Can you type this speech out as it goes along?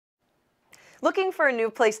Looking for a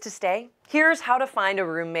new place to stay? Here's how to find a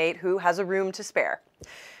roommate who has a room to spare.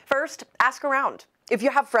 First, ask around. If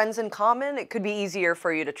you have friends in common, it could be easier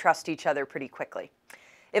for you to trust each other pretty quickly.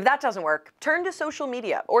 If that doesn't work, turn to social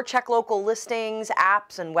media or check local listings,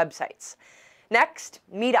 apps, and websites. Next,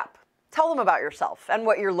 meet up. Tell them about yourself and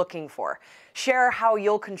what you're looking for. Share how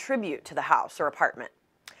you'll contribute to the house or apartment.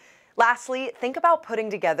 Lastly, think about putting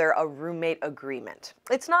together a roommate agreement.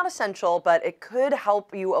 It's not essential, but it could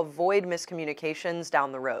help you avoid miscommunications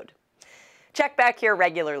down the road. Check back here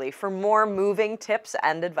regularly for more moving tips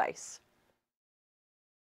and advice.